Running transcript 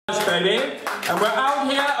ready? And we're out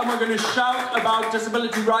here and we're going to shout about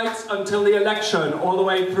disability rights until the election, all the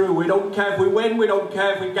way through. We don't care if we win, we don't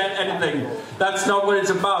care if we get anything. That's not what it's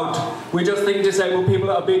about. We just think disabled people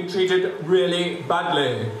are being treated really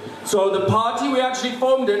badly. So the party, we actually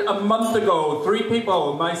formed it a month ago. 3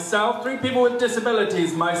 people, myself, 3 people with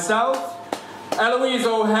disabilities. Myself, Eloise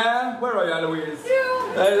O'Hare, where are you, Eloise?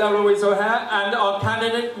 Eloise O'Hare, and our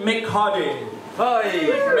candidate, Mick Hardy. Hi,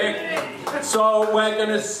 Mick. So we're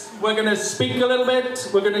gonna speak a little bit.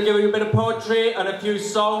 We're gonna give you a bit of poetry and a few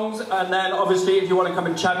songs, and then obviously, if you want to come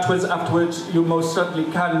and chat to us afterwards, you most certainly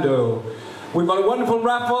can do. We've got a wonderful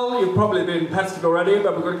raffle. You've probably been pestered already,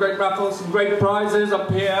 but we've got a great raffle, some great prizes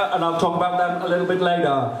up here, and I'll talk about them a little bit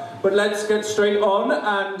later. But let's get straight on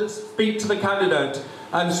and speak to the candidate.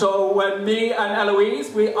 And so when me and Eloise,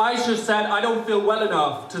 Aisha said, I don't feel well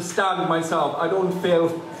enough to stand myself. I don't feel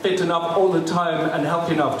fit enough all the time and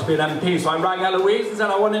healthy enough to be an MP. So I rang Eloise and said,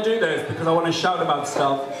 I want to do this because I want to shout about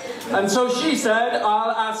stuff. And so she said,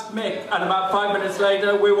 I'll ask Mick. And about 5 minutes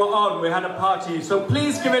later, we were on. We had a party. So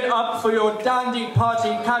please give it up for your dandy party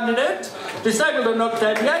candidate, disabled or not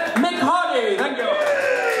dead yet, Mick Hardy. Thank you.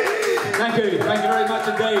 thank you very much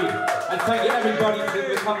indeed. And thank you everybody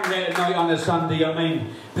for coming here tonight on a Sunday. I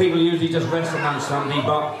mean, people usually just rest on Sunday,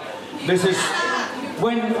 but this is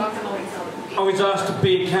when I was asked to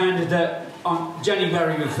be a candidate on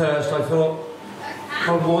January the 1st, I thought,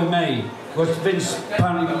 oh boy me, because Vince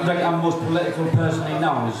apparently like I'm the most political person he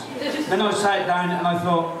knows. Then I sat down and I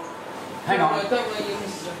thought, hang on,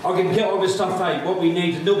 I can get all this stuff out, what we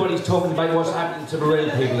need. Nobody's talking about what's happening to the real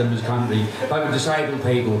people in this country, about the disabled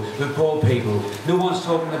people, the poor people. No one's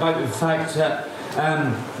talking about the fact that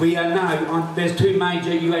we are now, there's 2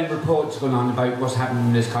 major UN reports going on about what's happening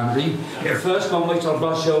in this country. The first one, which I'll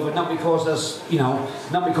brush over, not because that's, you know,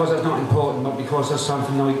 not because that's not important, not because that's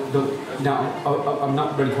something like, you know, I'm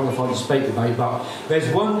not really qualified to speak about, but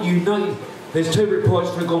there's one united, there's 2 reports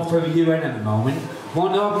that are going through the UN at the moment.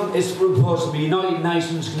 One of them is reports of the United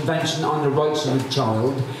Nations Convention on the Rights of the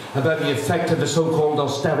Child about the effect of the so-called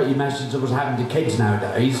austerity message that was happening to kids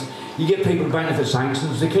nowadays. You give people benefit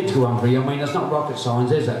sanctions, the kids go hungry. I mean, that's not rocket science,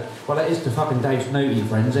 is it? Well, it is to fucking Dave Snooty,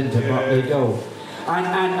 friends, isn't it? But there you go.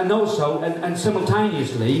 And also, and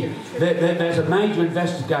simultaneously, there's a major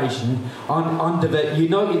investigation under the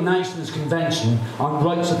United Nations Convention on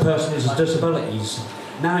Rights of Persons with Disabilities.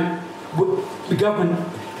 Now, the government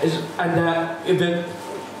is,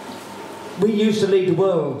 we used to lead the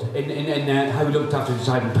world in how we looked after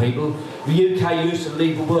disabled people. The UK used to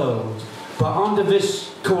lead the world. But under this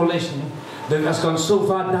coalition, that's gone so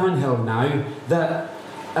far downhill now that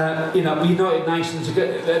you know, the United Nations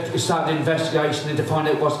started an investigation into find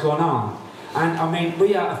out what's going on. And I mean,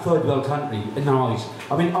 we are a 3rd world country in their eyes.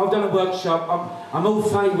 I mean, I've done a workshop. I'm all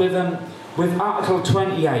fine with Article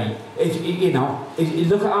 28. If you know, if you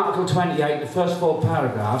look at Article 28, the first 4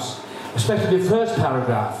 paragraphs, especially the first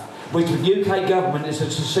paragraph, which the UK government is a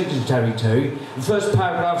signatory to, the first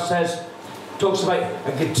paragraph talks about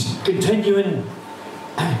a continuing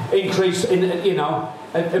increase in, you know,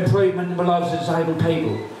 improvement in the lives of disabled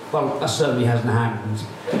people. Well, that certainly hasn't happened.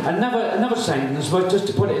 Another sentence, but just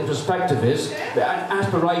to put it in perspective, is that an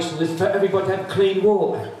aspiration is for everybody to have clean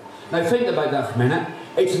water. Now think about that for a minute.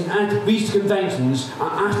 These conventions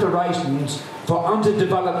are aspirations for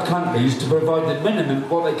underdeveloped countries to provide the minimum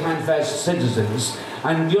what they can for their citizens,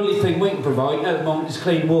 and the only thing we can provide at the moment is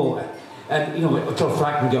clean water. And you know, until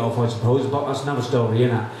frack can get off, I suppose, but that's another story,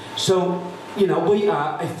 isn't it? So, you know, we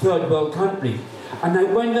are a 3rd world country. And now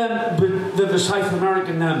when the South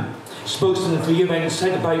American spokesman for UN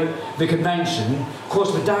said about the convention, of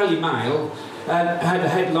course the Daily Mail had a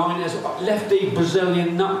headline as lefty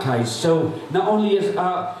Brazilian nutcase. So not only is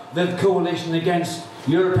the coalition against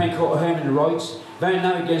European Court of Human Rights, they're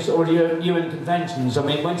now against all the UN conventions. I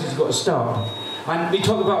mean, when's this got to start? And we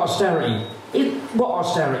talk about austerity. What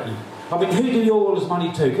austerity? I mean, who do you owe all this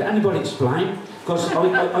money to? Can anybody explain? Because I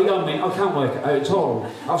mean, I can't work it out at all.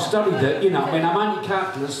 I've studied it, you know. I mean, I'm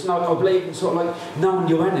anti-capitalist, and I believe in sort of like knowing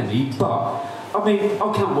your enemy, but I mean,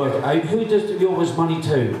 I can't work it out. Who does you owe this money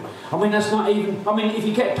to? I mean, that's not even. I mean, if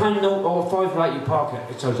you get a £10 note or £5 out of your pocket,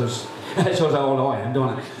 it shows how old I am,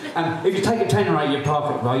 don't it? And if you take a tenner out of your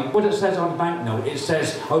pocket, right, what it says on the banknote, it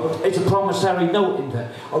says, oh, it's a promissory note, isn't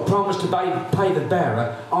it? I promise to pay the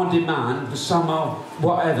bearer on demand for some of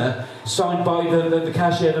whatever, signed by the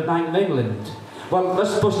cashier of the Bank of England. Well,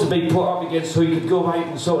 that's supposed to be put up against so you could go out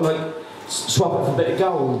and sort of like swap it for a bit of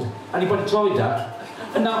gold. Anybody tried that?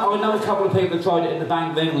 And now, I know a couple of people have tried it in the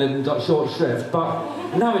Bank of England and got short shrift, but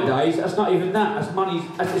nowadays, that's not even that. That's money,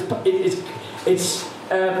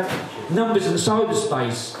 numbers in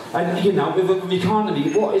cyberspace, and you know, with the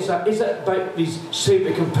economy, what is that? Is that about these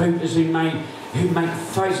supercomputers who make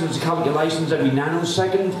thousands of calculations every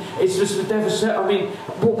nanosecond? It's just a deficit. I mean,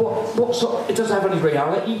 what sort? It doesn't have any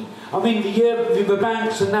reality. I mean, the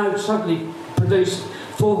banks are now suddenly produced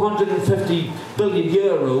 450 billion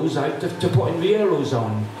euros out to put in the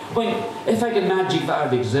eurozone. I mean, if they can magic that out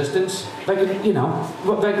of existence, they can, you know,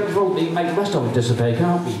 they can probably make the rest of it disappear,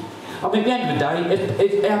 can't we? I mean, at the end of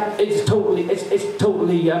the day, it's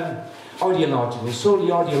totally ideological,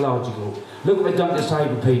 solely ideological. Look what they've done to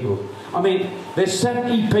disabled people. I mean, there's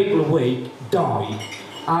 70 people a week die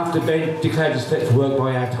after being declared as fit for work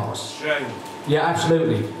by ATOS. Yeah,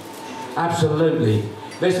 absolutely. Absolutely.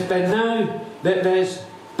 There's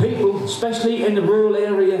people, especially in the rural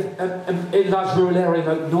area, in large rural area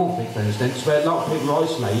like Norwich, for instance, where a lot of people are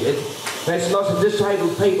isolated, there's lots of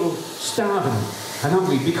disabled people starving and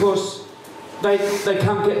hungry because they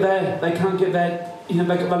can't get their, you know,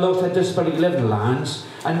 they lost their disability living allowance,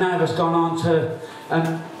 and now it's gone on to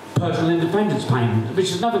personal independence payment, which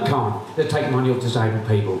is another kind that take money off disabled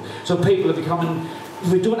people. So people are becoming,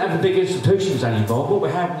 we don't have the big institutions anymore. What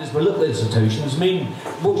we're having is the little institutions.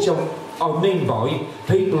 Which I mean by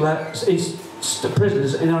people that is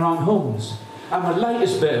prisoners in their own homes. And the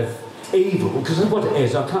latest bit of evil, because that's what it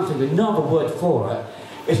is, I can't think of another word for it,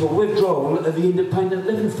 is the withdrawal of the Independent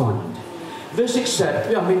Living Fund. This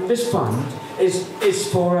fund is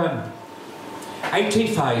for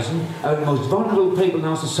 80,000 of the most vulnerable people in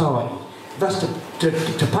our society. That's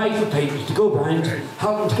to pay for people to go around,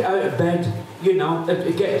 help them to get out of bed, you know,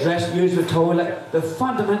 get dressed, use the toilet, the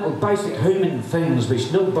fundamental basic human things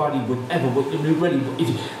which nobody would ever, really, if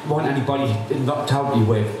you want anybody not to help you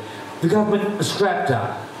with. The government has scrapped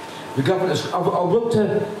that. The government has, I wrote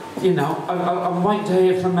to, you know, I'm waiting to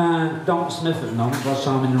hear from Don Smith at the moment, whilst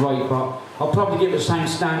I'm in the right, but I'll probably give the same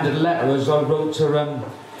standard letter as I wrote to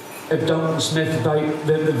Don Smith about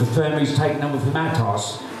the firm he's taken over from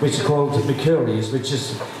ATOS, which is called Mercurius, which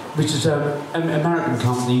is an American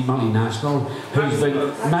company, multinational, who's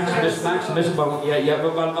been Maximus, well,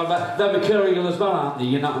 they're mercurial as well, aren't they?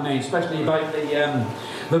 You know what I mean? Especially about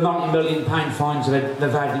the multi-million-pound fines that they've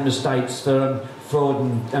had in the States for fraud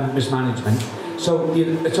and mismanagement. So, you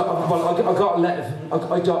know, I got a letter.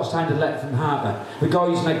 I got a standard letter from Harper. The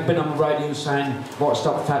guy's been on the radio saying, "What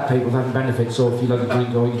stop fat people having benefits? So if you like a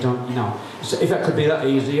drink or you don't, you know." So if that could be that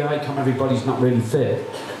easy, how come everybody's not really fit?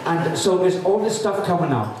 And so there's all this stuff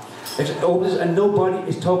coming up. All this, and nobody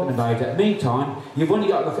is talking about it. Meantime, you've only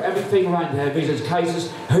got to look at everything around here. These are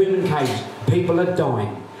cases, human cases. People are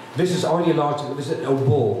dying. This is ideological. This is a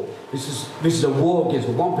war. This is a war against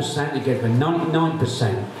the 1% against the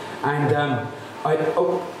 99%. And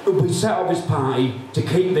we set up this party to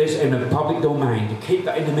keep this in the public domain, to keep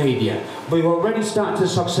that in the media. We've already started to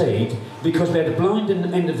succeed because we had a blind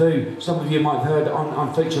interview, some of you might have heard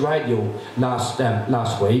on Future Radio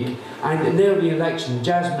last week, and near the election,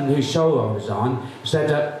 Jasmine, whose show I was on, said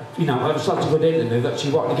that, you know, it was such a good interview that she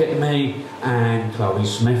wanted to get me and Chloe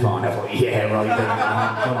Smith on. I thought, yeah,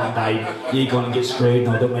 right, come on, babe, you're going to get screwed,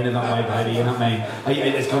 no, don't mean it that way, baby, you know what I mean?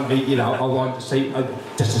 It's going to be, you know, I want to see,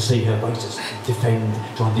 just to see her, like, just try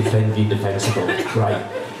and defend the indefensible, right?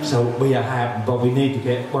 So we are happy, but we need to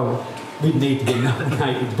get, we need to get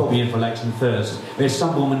nominated to put me in for election first. There's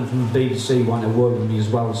some woman from the BBC wanting to word with me as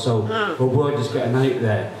well, so the word is getting out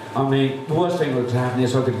there. I mean, the worst thing that could happen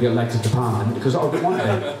is I could get elected to Parliament, because I don't want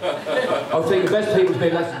to. I think the best people to be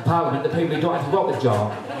elected to Parliament are the people who don't actually got the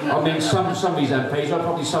job. I mean, some of these MPs, I'd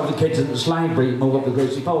probably sell the kids into slavery and move up the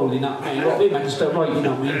greasy pole, you know what I mean? What we meant to start right, you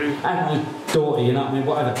know what I mean? And my daughter, you know what I mean?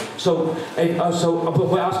 Whatever. So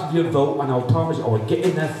we're asking you to vote, and I'll promise I will get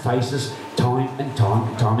in their faces time and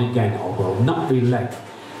time again. I will not be led.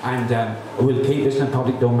 And we'll keep this in the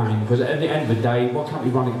public domain, because at the end of the day, why can't we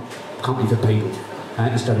run a company for people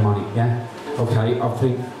instead of money, yeah? Okay, I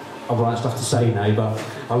think I've got stuff to say now, but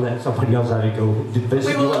I'll let somebody else have a go. We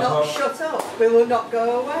will not shut up. We will not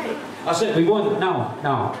go away. I said we won't. No.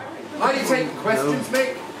 Are you taking questions,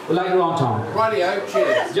 Mick? Well, later on, Tom. Rightio,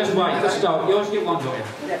 cheers. Just wait, let's start. You always get one going.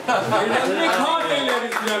 Mick Hardy,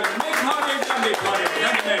 ladies and gentlemen. Mick Hardy.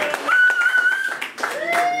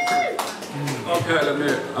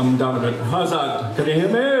 Okay, I'm down a bit. How's that? Can you hear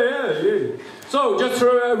me? Yeah. So, just to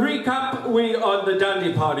recap, we are the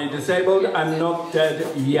Dandy Party, disabled and not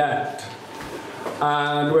dead yet.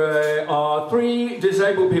 And we are 3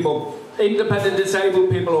 disabled people, independent disabled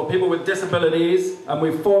people or people with disabilities, and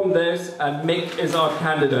we formed this, and Mick is our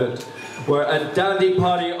candidate. We're a Dandy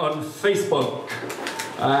Party on Facebook.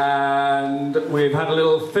 And we've had a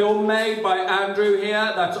little film made by Andrew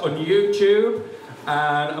here, that's on YouTube.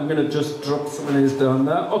 And I'm going to just drop some of these down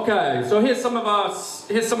there. Okay, so here's some of our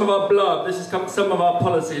blurb. This is some of our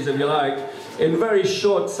policies, if you like, in very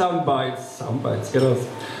short sound bites. Sound bites, get us.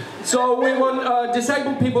 So we want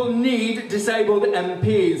disabled people need disabled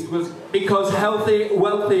MPs because healthy,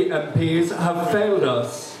 wealthy MPs have failed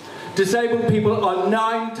us. Disabled people are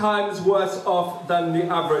 9 times worse off than the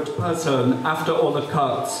average person after all the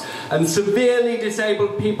cuts. And severely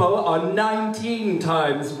disabled people are 19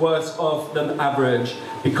 times worse off than average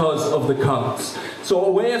because of the cuts. So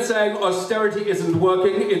we're saying austerity isn't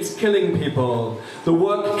working, it's killing people. The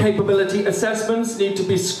work capability assessments need to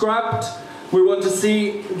be scrapped. We want to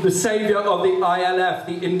see the saviour of the ILF,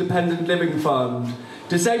 the Independent Living Fund.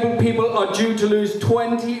 Disabled people are due to lose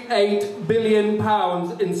 £28 billion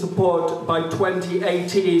in support by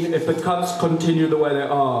 2018 if the cuts continue the way they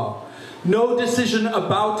are. No decision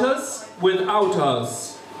about us without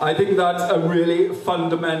us. I think that's a really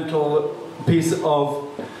fundamental piece of...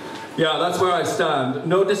 Yeah, that's where I stand.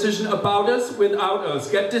 No decision about us without us.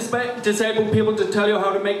 Get disabled people to tell you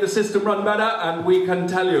how to make the system run better, and we can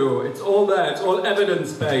tell you. It's all there. It's all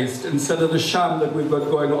evidence-based instead of the sham that we've got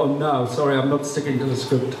going on now. Sorry, I'm not sticking to the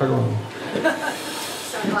script. Hang on.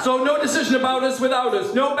 So no decision about us without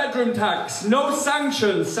us. No bedroom tax. No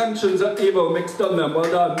sanctions. Sanctions are evil. Mixed on them. Well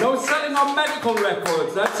done. No selling on medical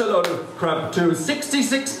records. That's a lot of crap too.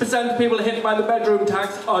 66% of people hit by the bedroom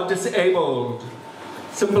tax are disabled.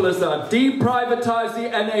 Simple as that. Deprivatise the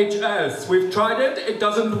NHS. We've tried it, it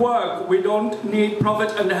doesn't work. We don't need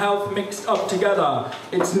profit and health mixed up together.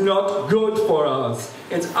 It's not good for us.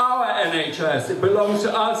 It's our NHS. It belongs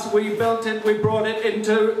to us. We built it, we brought it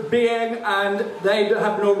into being, and they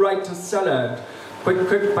have no right to sell it.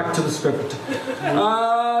 Quick, back to the script.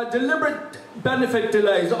 Deliberate benefit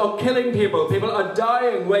delays are killing people. People are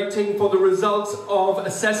dying waiting for the results of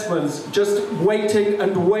assessments, just waiting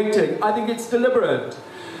and waiting. I think it's deliberate.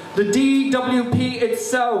 The DWP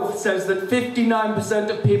itself says that 59%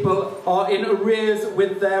 of people are in arrears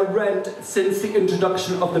with their rent since the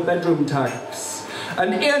introduction of the bedroom tax.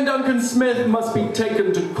 And Ian Duncan Smith must be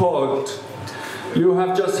taken to court. You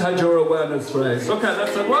have just had your awareness raised. Okay,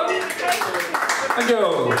 that's it. Well, thank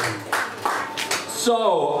you.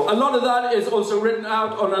 So, a lot of that is also written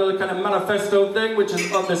out on a kind of manifesto thing, which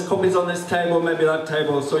is on this, copies on this table, maybe that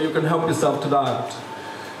table, so you can help yourself to that.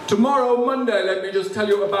 Tomorrow, Monday, let me just tell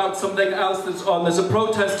you about something else that's on. There's a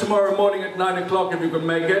protest tomorrow morning at 9 o'clock, if you can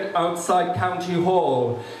make it, outside County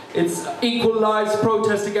Hall. It's Equal Lives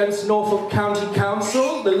protest against Norfolk County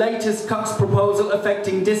Council, the latest cuts proposal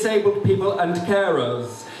affecting disabled people and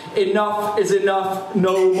carers. Enough is enough,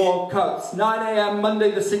 no more cuts. 9 AM,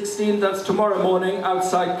 Monday the 16th, that's tomorrow morning,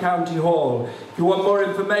 outside County Hall. If you want more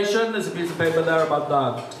information, there's a piece of paper there about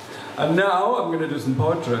that. And now, I'm going to do some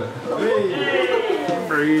poetry.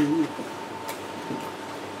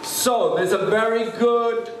 So, there's a very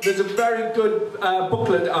good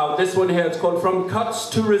booklet out, this one here, it's called From Cuts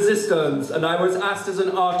to Resistance, and I was asked as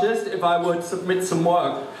an artist if I would submit some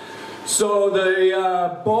work. So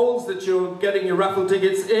the bowls that you're getting your raffle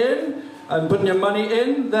tickets in and putting your money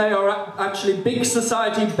in, they are actually Big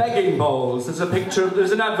Society begging bowls. There's a picture,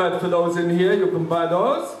 there's an advert for those in here, you can buy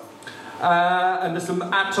those. And there's some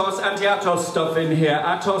anti-ATOS stuff in here.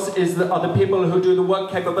 ATOS are the people who do the work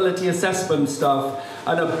capability assessment stuff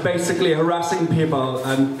and are basically harassing people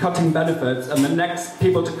and cutting benefits. And the next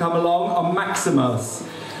people to come along are Maximus.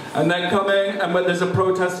 And they're coming, and there's a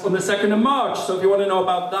protest on the 2nd of March. So if you want to know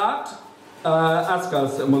about that, ask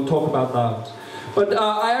us and we'll talk about that. But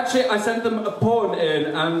I sent them a poem in,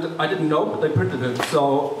 and I didn't know, but they printed it.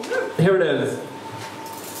 So here it is.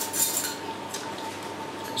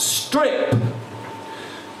 Strip.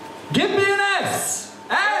 Give me an S.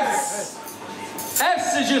 S.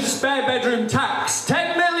 S is your spare bedroom tax.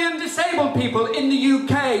 10 million disabled people in the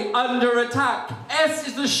UK under attack. S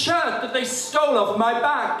is the shirt that they stole off my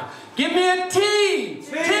back. Give me a T.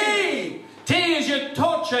 T. T is your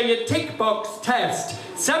torture, your tick box test.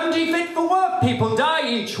 70 fit for work people die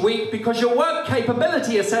each week because your work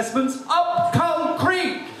capability assessment's up Cold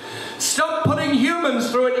Creek. Stop putting humans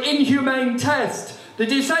through an inhumane test. The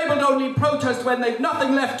disabled only protest when they've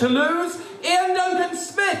nothing left to lose. Ian Duncan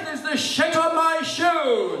Smith is the shit on my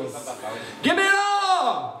shoes. Give me an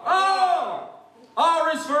R. R.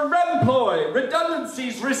 R is for employ,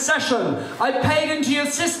 redundancies, recession. I paid into your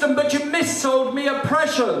system, but you missold me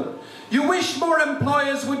oppression. You wish more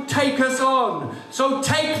employers would take us on. So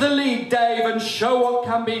take the lead, Dave, and show what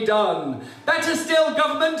can be done. Better still,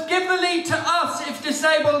 government, give the lead to us. If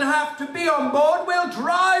disabled have to be on board, we'll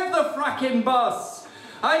drive the fracking bus.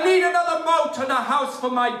 I need another moat and a house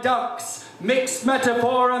for my ducks. Mixed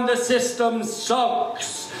metaphor and the system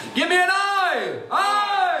sucks. Give me an I.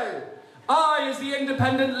 I is the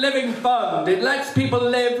Independent Living Fund. It lets people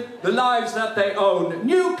live the lives that they own.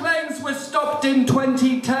 New claims were stopped in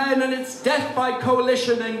 2010 and its death by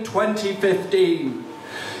coalition in 2015.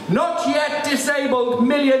 Not yet disabled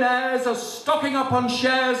millionaires are stocking up on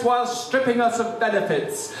shares while stripping us of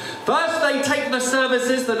benefits. First they take the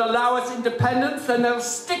services that allow us independence, then they'll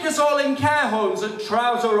stick us all in care homes and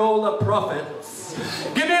trouser all the profits.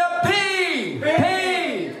 Give me a P!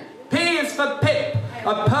 P! P is for PIP,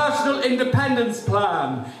 a personal independence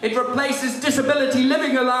plan. It replaces disability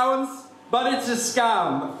living allowance, but it's a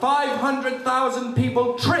scam. 500,000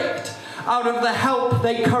 people tricked out of the help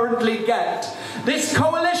they currently get. This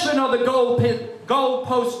coalition are the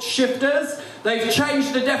goalpost shifters. They've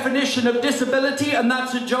changed the definition of disability, and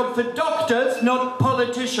that's a job for doctors, not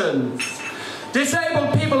politicians.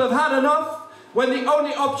 Disabled people have had enough. When the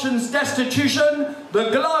only option's destitution, the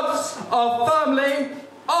gloves are firmly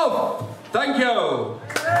off. Thank you.